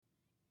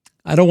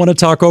I don't want to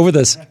talk over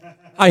this.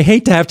 I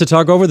hate to have to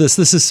talk over this.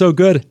 This is so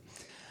good.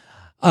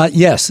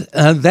 Yes,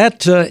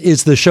 that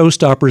is the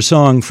Showstopper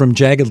song from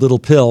Jagged Little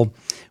Pill,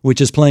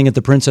 which is playing at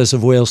the Princess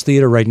of Wales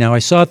Theatre right now. I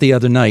saw it the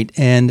other night,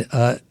 and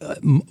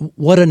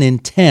what an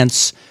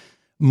intense,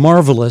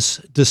 marvelous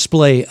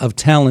display of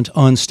talent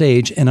on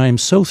stage. And I am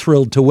so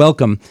thrilled to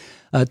welcome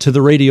to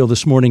the radio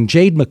this morning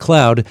Jade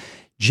McLeod.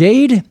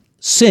 Jade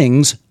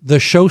sings the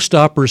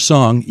Showstopper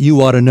song,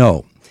 You Ought to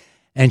Know.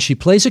 And she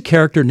plays a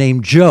character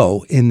named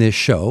Joe in this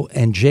show,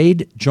 and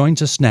Jade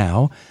joins us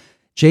now.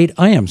 Jade,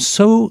 I am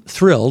so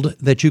thrilled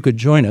that you could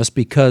join us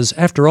because,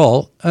 after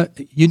all,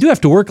 you do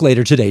have to work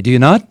later today, do you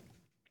not?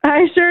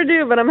 I sure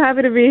do, but I'm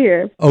happy to be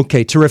here.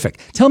 Okay, terrific.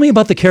 Tell me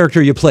about the character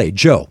you played,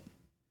 Joe.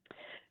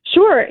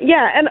 Sure,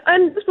 yeah,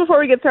 and just before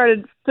we get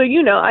started, so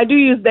you know, I do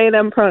use they,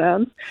 them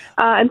pronouns,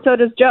 and so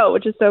does Joe,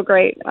 which is so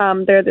great.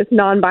 They're this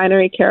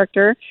non-binary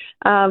character,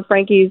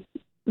 Frankie's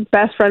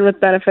best friend with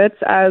benefits,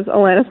 as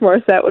Alanis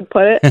Morrissette would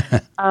put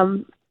it.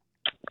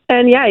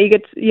 And yeah, you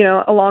get,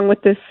 along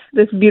with this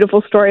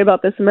beautiful story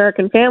about this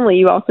American family,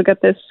 you also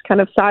get this kind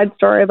of side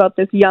story about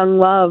this young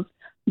love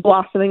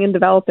blossoming and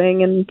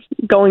developing and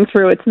going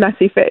through its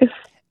messy phase.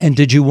 And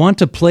did you want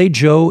to play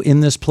Joe in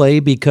this play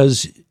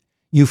because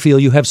you feel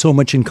you have so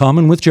much in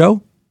common with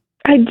Joe?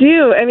 I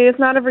do. I mean, it's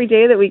not every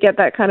day that we get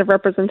that kind of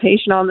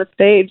representation on the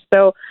stage.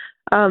 So,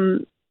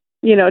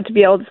 to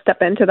be able to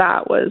step into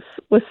that was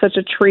such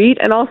a treat.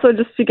 And also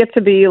just to get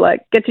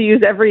to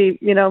use every,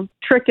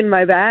 trick in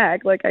my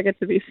bag. Like, I get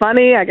to be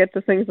funny. I get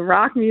to sing some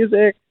rock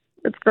music.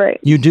 It's great.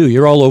 You do.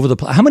 You're all over the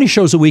place. How many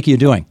shows a week are you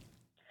doing?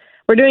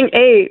 We're doing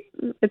 8.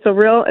 It's a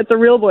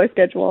real boy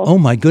schedule. Oh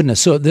my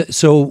goodness.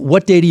 So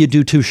what day do you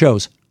do 2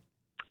 shows?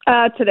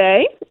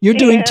 Today. You're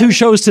doing 2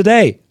 shows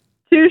today.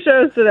 2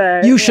 shows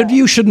today.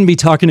 You shouldn't be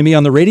talking to me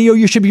on the radio.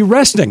 You should be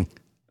resting.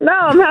 No,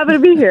 I'm happy to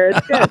be here.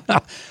 It's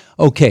good.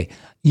 Okay.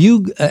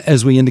 You,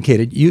 as we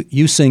indicated,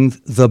 you sing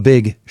the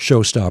big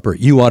Showstopper,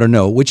 You Ought to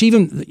Know, which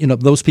even,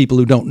 those people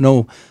who don't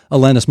know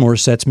Alanis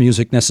Morissette's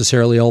music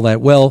necessarily all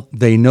that well,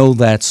 they know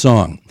that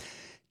song.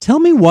 Tell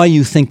me why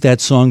you think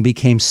that song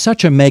became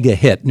such a mega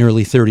hit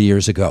nearly 30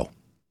 years ago.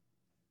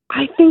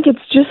 I think it's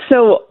just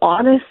so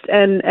honest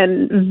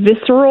and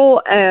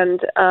visceral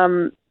and,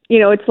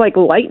 it's like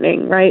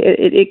lightning, right?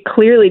 It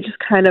clearly just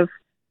kind of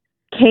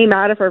came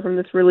out of her from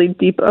this really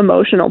deep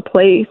emotional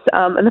place.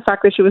 And the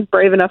fact that she was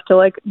brave enough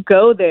to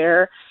go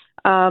there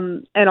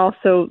and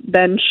also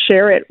then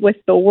share it with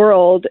the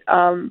world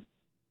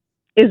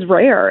is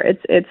rare.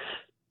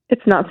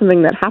 It's not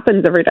something that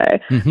happens every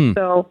day. Mm-hmm.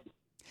 So,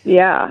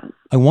 yeah.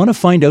 I want to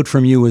find out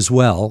from you as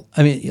well.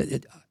 I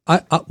mean,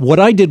 what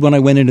I did when I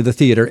went into the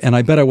theater, and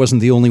I bet I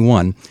wasn't the only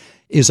one,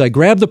 is I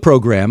grabbed the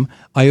program,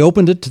 I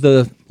opened it to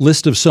the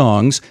list of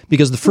songs,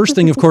 because the first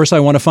thing, of course, I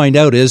want to find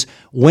out is,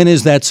 when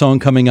is that song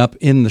coming up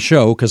in the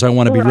show, because I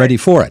want to be ready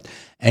for it.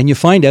 And you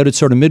find out it's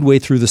sort of midway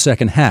through the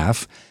second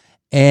half,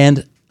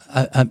 and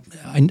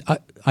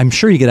I'm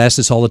sure you get asked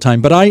this all the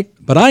time, but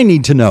I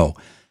need to know,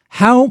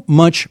 how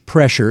much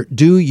pressure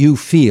do you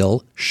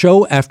feel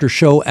show after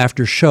show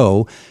after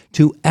show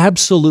to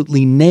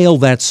absolutely nail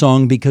that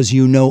song because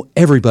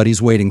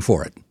everybody's waiting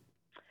for it?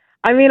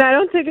 I mean, I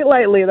don't take it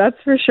lightly, that's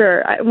for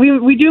sure.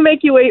 We do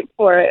make you wait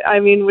for it. I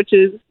mean, which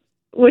is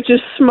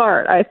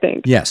smart, I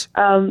think. Yes.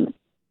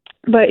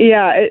 But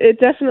yeah, it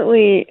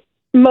definitely,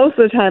 most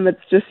of the time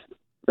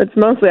it's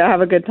mostly I have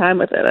a good time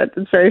with it.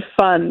 It's very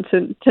fun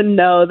to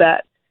know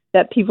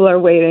that people are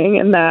waiting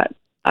and that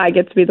I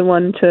get to be the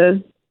one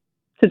to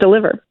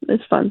deliver.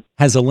 It's fun.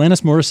 Has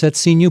Alanis Morissette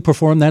seen you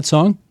perform that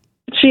song?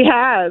 She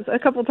has, a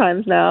couple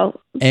times now.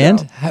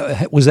 And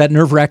was that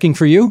nerve-wracking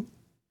for you?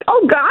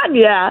 Oh, God,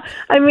 yeah.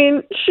 I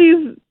mean,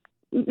 she's,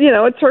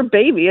 it's her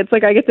baby. It's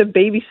like I get to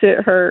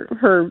babysit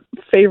her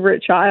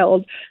favorite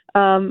child.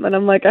 And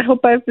I'm like, I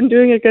hope I've been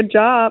doing a good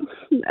job.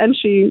 And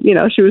she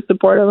was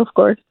supportive, of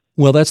course.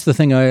 Well, that's the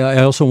thing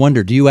I also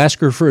wonder. Do you ask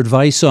her for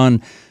advice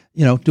on,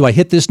 do I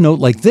hit this note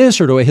like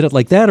this or do I hit it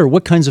like that? Or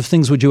what kinds of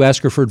things would you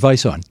ask her for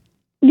advice on?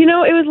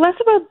 It was less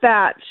about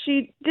that.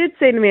 She did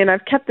say to me, and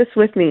I've kept this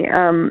with me,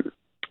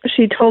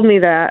 she told me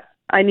that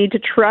I need to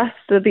trust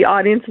that the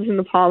audience is in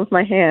the palm of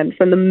my hand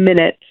from the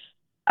minute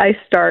I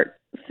start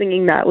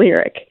singing that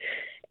lyric.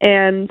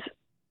 And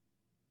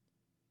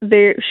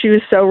she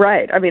was so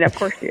right. I mean, of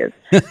course she is.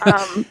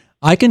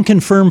 I can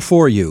confirm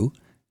for you.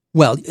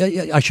 Well,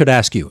 I should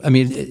ask you. I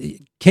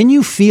mean, can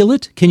you feel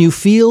it? Can you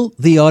feel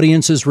the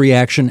audience's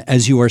reaction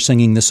as you are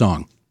singing the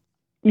song?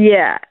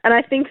 Yeah, and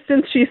I think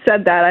since she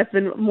said that, I've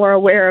been more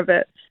aware of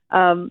it.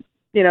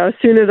 As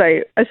soon as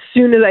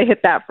I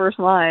hit that first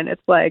line,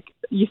 it's like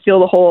you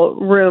feel the whole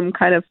room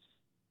kind of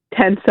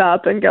tense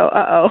up and go,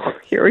 uh-oh,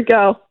 here we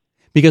go.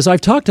 Because I've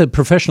talked to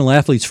professional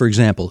athletes, for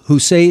example, who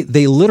say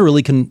they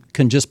literally can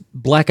just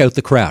black out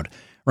the crowd,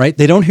 right?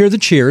 They don't hear the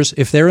cheers.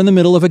 If they're in the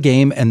middle of a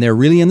game and they're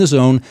really in the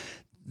zone,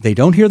 they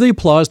don't hear the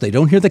applause, they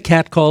don't hear the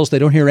cat calls, they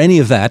don't hear any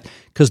of that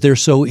because they're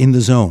so in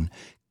the zone.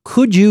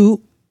 Could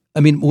you,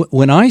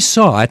 when I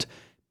saw it,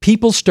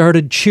 people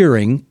started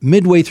cheering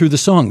midway through the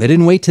song. They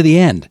didn't wait to the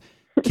end.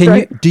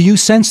 Do you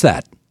sense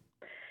that?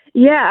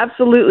 Yeah,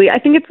 absolutely. I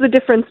think it's the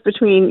difference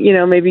between,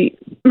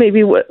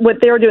 maybe what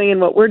they're doing and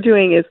what we're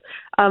doing is,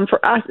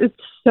 for us, it's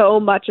so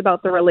much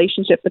about the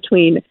relationship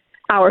between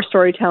our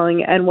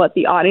storytelling and what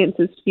the audience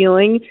is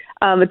feeling.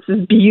 It's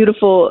this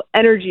beautiful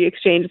energy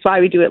exchange. That's why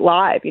we do it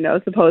live,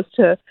 as opposed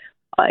to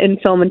in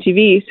film and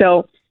TV.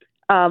 So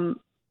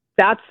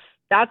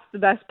that's the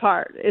best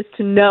part, is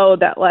to know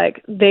that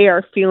like they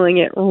are feeling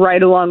it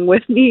right along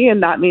with me,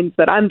 and that means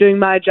that I'm doing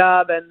my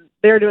job and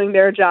they're doing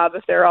their job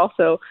if they're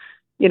also,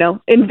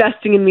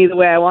 investing in me the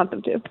way I want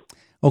them to.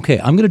 Okay,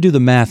 I'm going to do the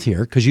math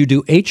here, because you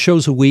do 8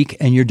 shows a week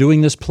and you're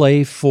doing this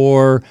play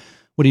for,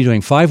 what are you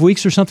doing, 5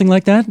 weeks or something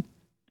like that?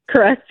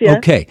 Correct, yeah.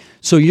 Okay,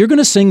 so you're going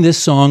to sing this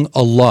song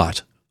a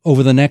lot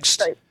over the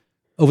next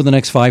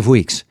 5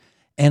 weeks.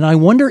 And I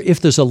wonder if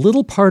there's a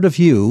little part of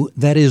you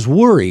that is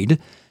worried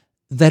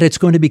that it's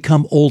going to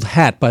become old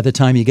hat by the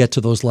time you get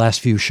to those last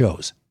few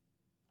shows.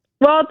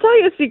 Well, I'll tell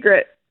you a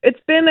secret. It's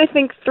been, I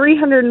think,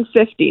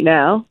 350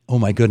 now. Oh,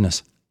 my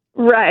goodness.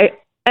 Right.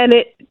 And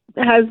it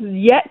has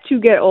yet to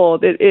get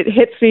old. It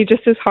hits me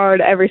just as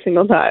hard every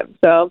single time.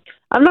 So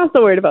I'm not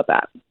so worried about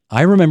that.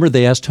 I remember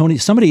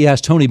somebody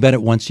asked Tony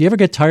Bennett once, do you ever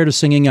get tired of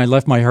singing I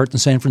Left My Heart in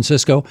San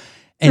Francisco?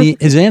 And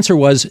his answer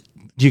was,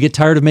 do you get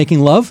tired of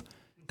making love?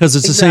 Because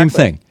it's the same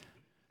thing.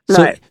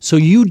 So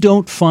you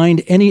don't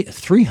find any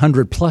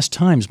 300 plus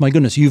times, my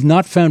goodness, you've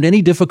not found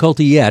any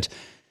difficulty yet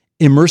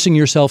immersing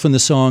yourself in the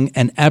song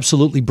and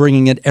absolutely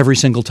bringing it every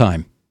single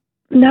time.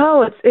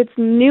 No, it's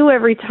new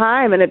every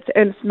time, and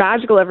it's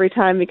magical every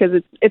time, because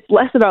it's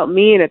less about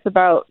me and it's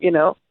about,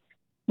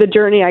 the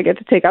journey I get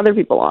to take other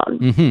people on.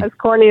 Mm-hmm. As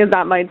corny as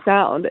that might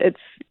sound, it's,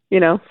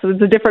 so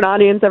it's a different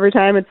audience every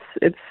time.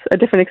 It's a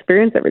different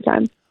experience every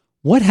time.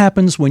 What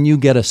happens when you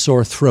get a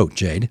sore throat,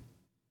 Jade?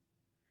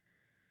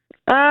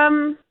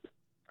 I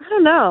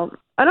don't know.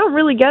 I don't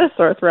really get a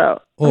sore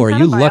throat. Oh, are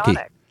you lucky?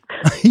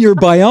 You're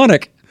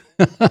bionic.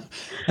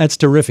 That's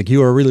terrific.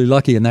 You are really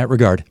lucky in that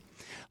regard.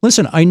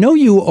 Listen, I know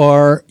you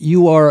are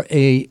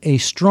a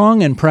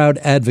strong and proud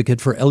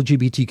advocate for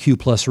LGBTQ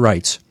plus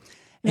rights.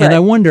 And right. I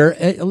wonder,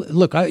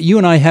 look, you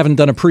and I haven't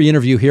done a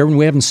pre-interview here, and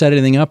we haven't set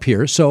anything up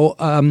here. So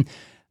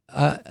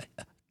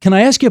can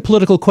I ask you a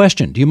political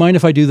question? Do you mind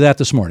if I do that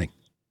this morning?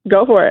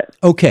 Go for it.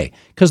 Okay,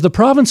 because the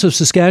province of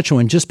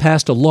Saskatchewan just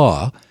passed a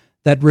law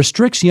that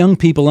restricts young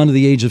people under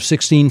the age of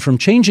 16 from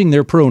changing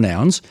their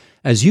pronouns,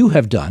 as you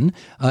have done,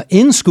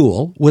 in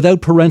school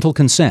without parental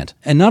consent.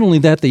 And not only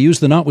that, they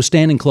use the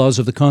notwithstanding clause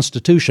of the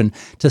Constitution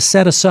to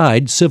set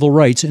aside civil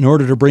rights in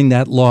order to bring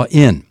that law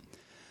in.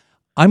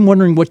 I'm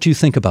wondering what you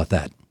think about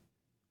that.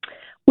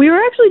 We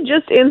were actually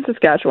just in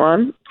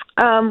Saskatchewan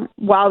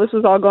while this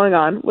was all going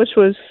on, which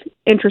was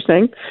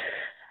interesting.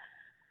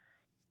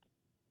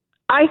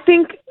 I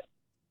think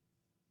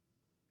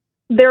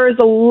there is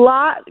a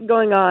lot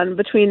going on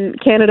between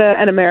Canada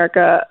and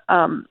America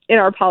in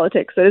our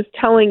politics that is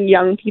telling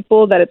young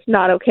people that it's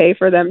not okay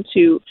for them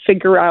to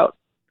figure out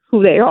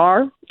who they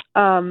are,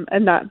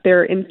 and that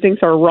their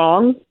instincts are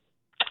wrong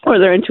or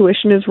their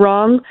intuition is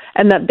wrong,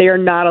 and that they are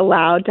not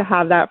allowed to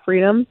have that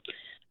freedom.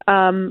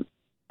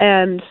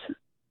 And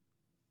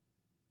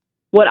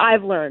what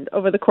I've learned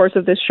over the course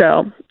of this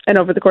show and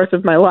over the course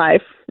of my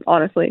life,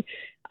 honestly,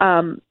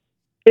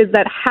 is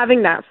that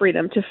having that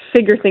freedom to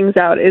figure things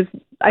out is,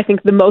 I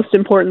think, the most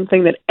important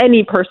thing that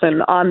any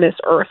person on this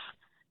earth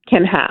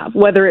can have,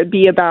 whether it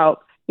be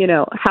about,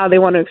 how they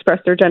want to express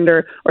their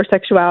gender or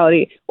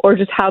sexuality, or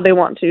just how they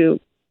want to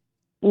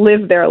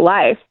live their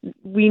life.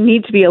 We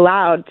need to be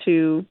allowed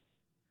to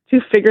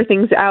figure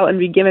things out and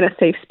be given a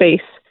safe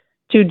space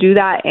to do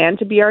that and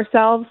to be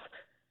ourselves.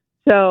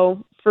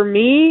 So for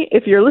me,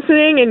 if you're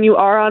listening and you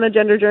are on a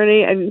gender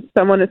journey and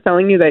someone is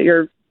telling you that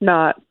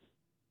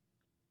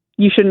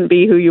you shouldn't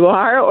be who you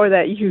are, or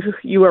that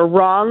you are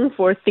wrong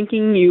for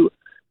thinking you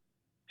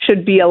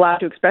should be allowed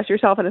to express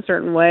yourself in a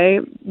certain way,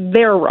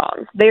 they're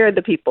wrong. They're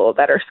the people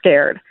that are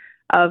scared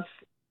of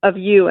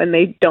you, and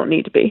they don't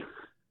need to be.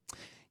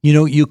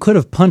 You could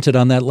have punted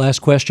on that last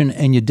question,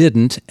 and you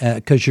didn't,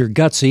 because you're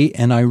gutsy,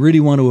 and I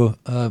really want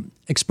to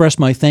express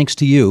my thanks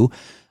to you,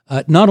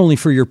 not only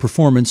for your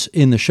performance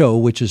in the show,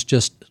 which is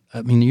just,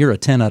 you're a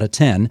 10 out of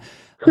 10,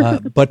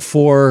 but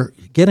for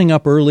getting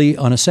up early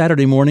on a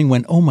Saturday morning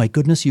when, oh my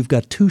goodness, you've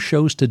got 2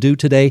 shows to do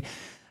today.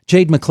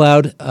 Jade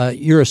McLeod,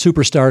 you're a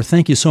superstar.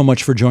 Thank you so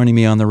much for joining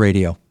me on the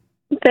radio.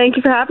 Thank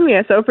you for having me.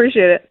 I so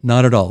appreciate it.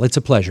 Not at all. It's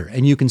a pleasure.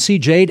 And you can see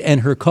Jade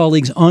and her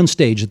colleagues on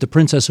stage at the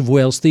Princess of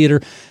Wales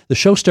Theatre. The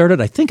show started,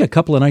 I think, a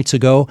couple of nights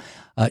ago.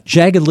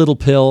 Jagged Little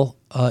Pill.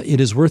 It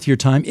is worth your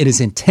time. It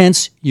is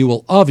intense. You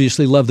will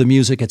obviously love the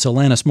music. It's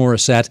Alanis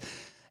Morrissette.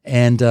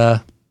 And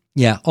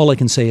all I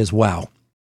can say is wow.